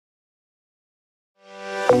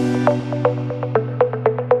Hello,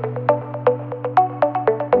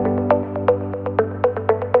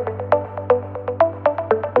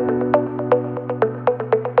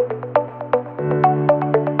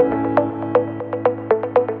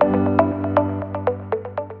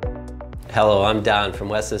 I'm Don from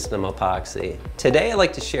West System Epoxy. Today I'd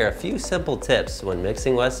like to share a few simple tips when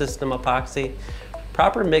mixing West System Epoxy.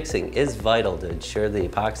 Proper mixing is vital to ensure the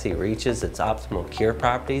epoxy reaches its optimal cure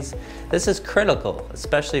properties. This is critical,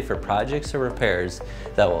 especially for projects or repairs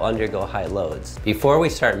that will undergo high loads. Before we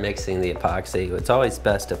start mixing the epoxy, it's always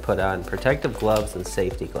best to put on protective gloves and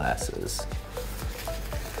safety glasses.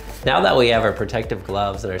 Now that we have our protective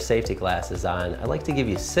gloves and our safety glasses on, I'd like to give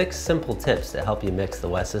you 6 simple tips to help you mix the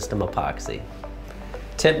West System Epoxy.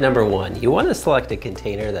 Tip number 1, you want to select a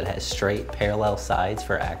container that has straight parallel sides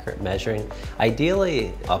for accurate measuring.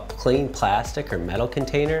 Ideally a clean plastic or metal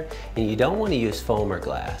container, and you don't want to use foam or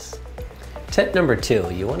glass. Tip number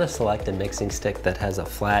 2, you want to select a mixing stick that has a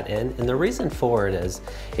flat end, and the reason for it is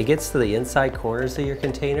it gets to the inside corners of your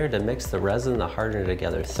container to mix the resin and the hardener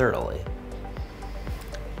together thoroughly.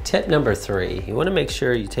 Tip number 3, you want to make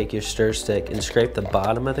sure you take your stir stick and scrape the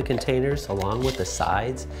bottom of the containers along with the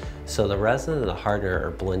sides so the resin and the hardener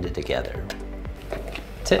are blended together.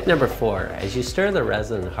 Tip number 4, as you stir the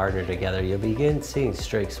resin and hardener together, you'll begin seeing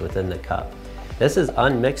streaks within the cup. This is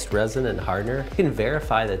unmixed resin and hardener. You can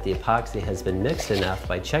verify that the epoxy has been mixed enough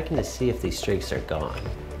by checking to see if these streaks are gone.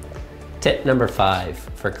 Tip number 5,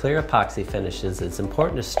 for clear epoxy finishes, it's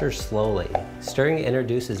important to stir slowly. Stirring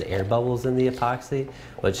introduces air bubbles in the epoxy,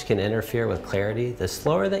 which can interfere with clarity. The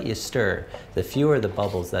slower that you stir, the fewer the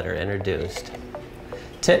bubbles that are introduced.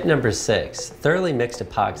 Tip number 6, thoroughly mixed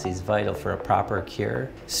epoxy is vital for a proper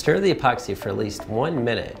cure. Stir the epoxy for at least 1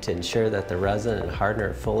 minute to ensure that the resin and hardener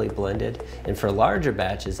are fully blended, and for larger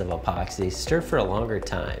batches of epoxy, stir for a longer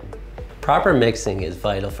time. Proper mixing is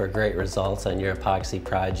vital for great results on your epoxy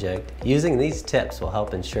project. Using these tips will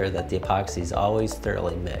help ensure that the epoxy is always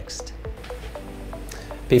thoroughly mixed.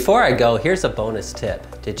 Before I go, here's a bonus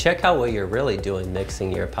tip. To check how well you're really doing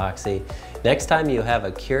mixing your epoxy, next time you have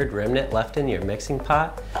a cured remnant left in your mixing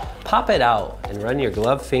pot, pop it out and run your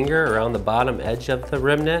gloved finger around the bottom edge of the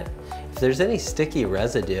remnant. If there's any sticky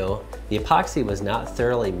residue, the epoxy was not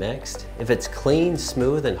thoroughly mixed. If it's clean,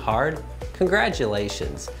 smooth, and hard,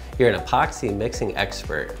 congratulations, you're an epoxy mixing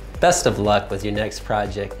expert. Best of luck with your next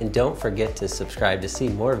project, and don't forget to subscribe to see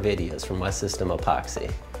more videos from West System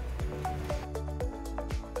Epoxy.